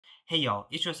Hey y'all,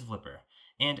 it's Joseph Lipper,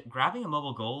 and grabbing a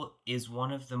mobile goal is one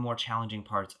of the more challenging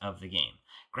parts of the game.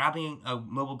 Grabbing a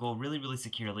mobile goal really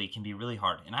securely can be really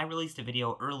hard, and I released a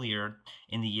video earlier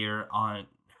in the year on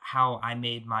how I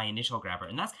made my initial grabber,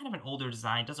 and that's kind of an older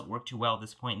design, doesn't work too well at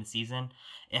this point in the season.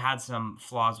 It had some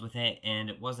flaws with it, and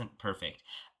it wasn't perfect.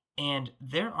 And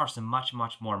there are some much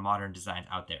more modern designs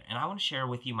out there, and I want to share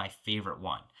with you my favorite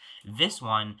one. This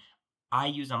one I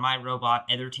use on my robot.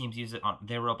 Other teams use it on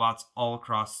their robots all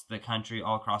across the country,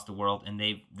 all across the world, and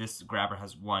this grabber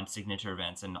has won signature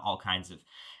events and all kinds of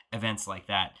events like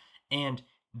that. And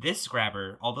this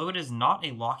grabber, although it is not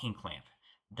a locking clamp,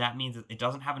 that means that it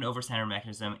doesn't have an over-center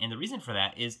mechanism, and the reason for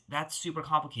that is that's super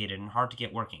complicated and hard to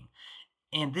get working.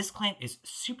 And this clamp is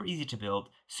super easy to build,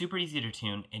 super easy to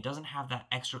tune, and doesn't have that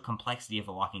extra complexity of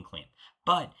a locking clamp,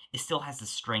 but it still has the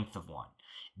strength of one.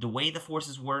 The way the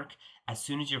forces work, as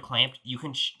soon as you're clamped, you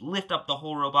can lift up the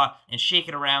whole robot and shake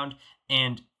it around,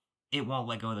 and it won't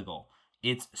let go of the goal.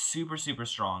 It's super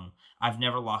strong. I've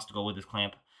never lost a goal with this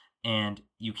clamp, and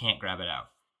you can't grab it out.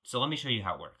 So let me show you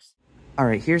how it works.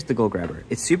 Alright, here's the goal grabber.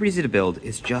 It's super easy to build.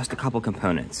 It's just a couple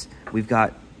components. We've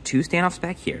got two standoffs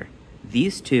back here.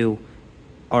 These two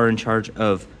are in charge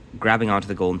of grabbing onto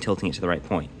the goal and tilting it to the right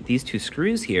point. These two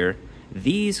screws here,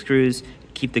 these screws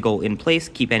keep the goal in place,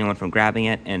 keep anyone from grabbing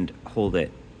it, and hold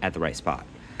it at the right spot.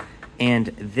 And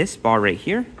this bar right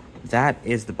here, that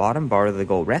is the bottom bar that the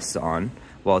goal rests on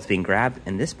while it's being grabbed,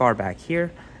 and this bar back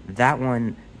here, that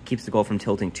one keeps the goal from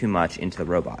tilting too much into the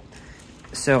robot.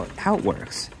 So how it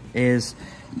works is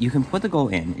you can put the goal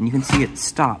in, and you can see it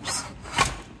stops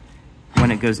when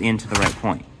it goes into the right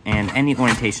point. And any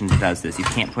orientation does this. You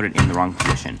can't put it in the wrong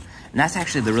position. And that's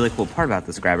actually the really cool part about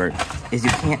this grabber, is you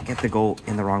can't get the goal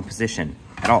in the wrong position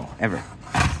at all, ever.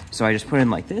 So I just put it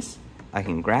in like this, I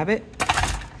can grab it,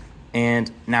 and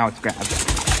now it's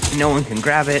grabbed. No one can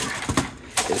grab it,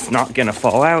 it's not gonna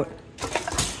fall out.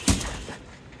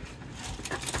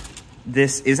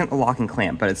 This isn't a locking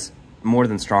clamp, but it's more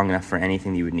than strong enough for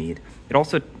anything you would need. It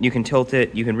also, you can tilt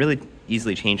it, you can really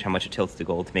easily change how much it tilts the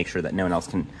goal to make sure that no one else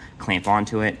can clamp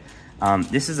onto it.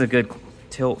 This is a good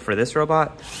tilt for this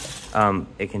robot.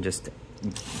 It can just,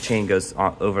 chain goes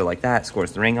over like that,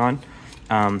 scores the ring on.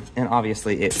 And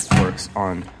obviously it works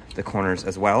on the corners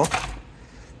as well.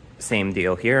 Same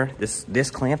deal here.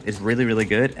 This clamp is really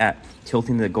good at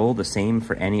tilting the goal the same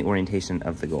for any orientation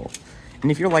of the goal. And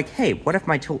if you're like, hey, what if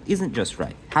my tilt isn't just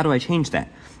right? How do I change that?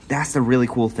 That's the really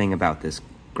cool thing about this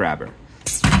grabber.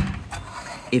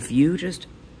 If you just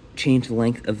change the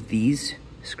length of these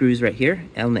screws right here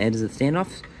on the edges of the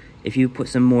standoffs, if you put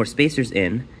some more spacers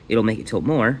in, it'll make it tilt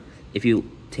more. If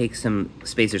you take some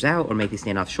spacers out or make these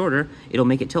standoffs shorter, it'll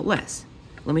make it tilt less.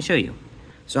 Let me show you.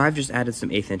 So I've just added some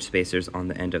 1/8 inch spacers on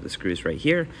the end of the screws right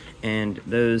here, and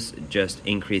those just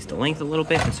increase the length a little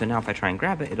bit, and so now if I try and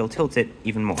grab it, it'll tilt it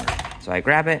even more. So I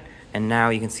grab it, and now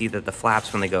you can see that the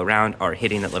flaps, when they go around, are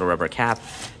hitting that little rubber cap.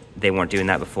 They weren't doing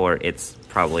that before. It's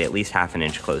probably at least 1/2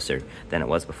 inch closer than it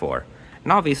was before.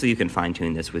 And obviously you can fine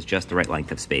tune this with just the right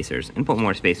length of spacers and put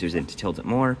more spacers in to tilt it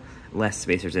more, less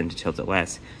spacers in to tilt it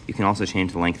less. You can also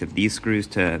change the length of these screws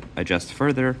to adjust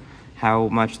further how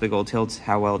much the goal tilts,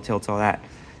 how well it tilts, all that.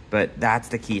 But that's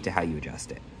the key to how you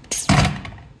adjust it.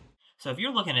 So if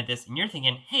you're looking at this and you're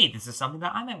thinking, hey, this is something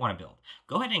that I might want to build,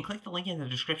 go ahead and click the link in the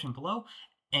description below,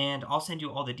 and I'll send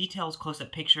you all the details,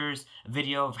 close-up pictures, a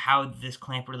video of how this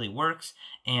clamp really works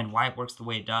and why it works the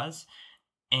way it does.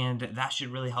 And that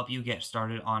should really help you get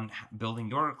started on building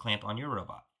your clamp on your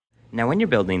robot. Now when you're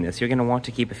building this, you're going to want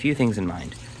to keep a few things in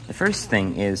mind. The first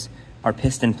thing is our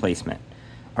piston placement.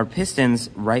 Our pistons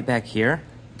right back here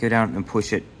go down and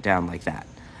push it down like that.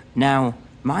 Now,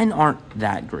 mine aren't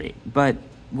that great, but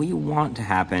what you want to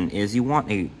happen is you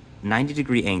want a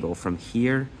 90-degree angle from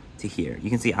here to here. You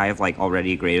can see I have like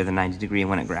already greater than 90 degree, and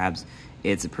when it grabs,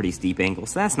 it's a pretty steep angle,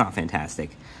 so that's not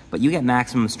fantastic. But you get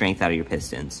maximum strength out of your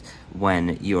pistons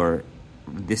when you're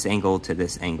this angle to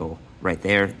this angle right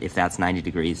there. If that's 90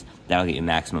 degrees, that'll get you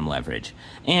maximum leverage.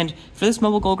 And for this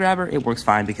mobile goal grabber, it works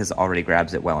fine because it already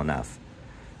grabs it well enough.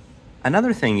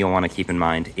 Another thing you'll want to keep in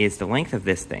mind is the length of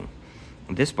this thing.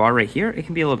 This bar right here, it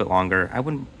can be a little bit longer. I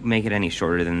wouldn't make it any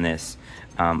shorter than this,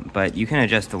 but you can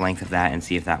adjust the length of that and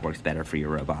see if that works better for your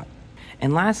robot.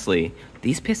 And lastly,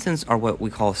 these pistons are what we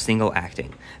call single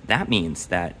acting. That means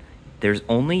that there's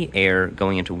only air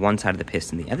going into one side of the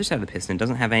piston. The other side of the piston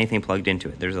doesn't have anything plugged into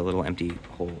it. There's a little empty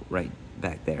hole right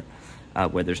back there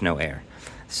where there's no air.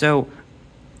 So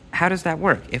how does that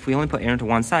work? If we only put air into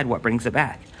one side, what brings it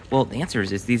back? Well, the answer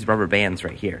is these rubber bands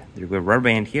right here. There's a rubber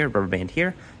band here, rubber band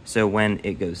here. So when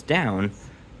it goes down,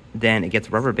 then it gets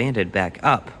rubber banded back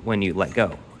up when you let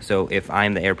go. So if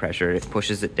I'm the air pressure, it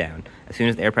pushes it down. As soon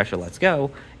as the air pressure lets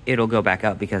go, it'll go back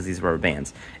up because of these rubber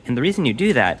bands. And the reason you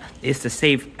do that is to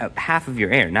save half of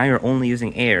your air. Now you're only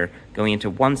using air going into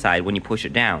one side when you push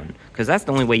it down, because that's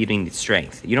the only way you need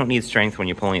strength. You don't need strength when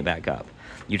you're pulling it back up.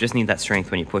 You just need that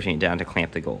strength when you're pushing it down to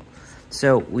clamp the goal.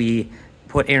 So we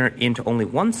put air into only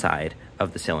one side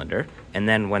of the cylinder, and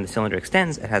then when the cylinder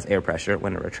extends, it has air pressure.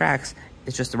 When it retracts,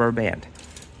 it's just a rubber band.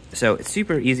 So it's a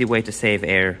super easy way to save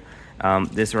air.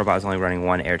 This robot is only running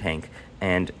one air tank,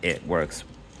 and it works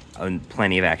on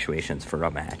plenty of actuations for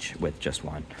a match with just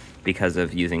one because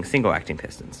of using single acting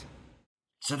pistons.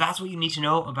 So that's what you need to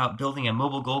know about building a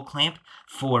mobile goal clamp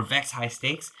for VEX high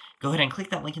stakes. Go ahead and click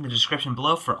that link in the description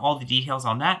below for all the details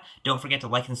on that. Don't forget to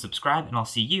like and subscribe, and I'll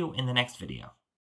see you in the next video.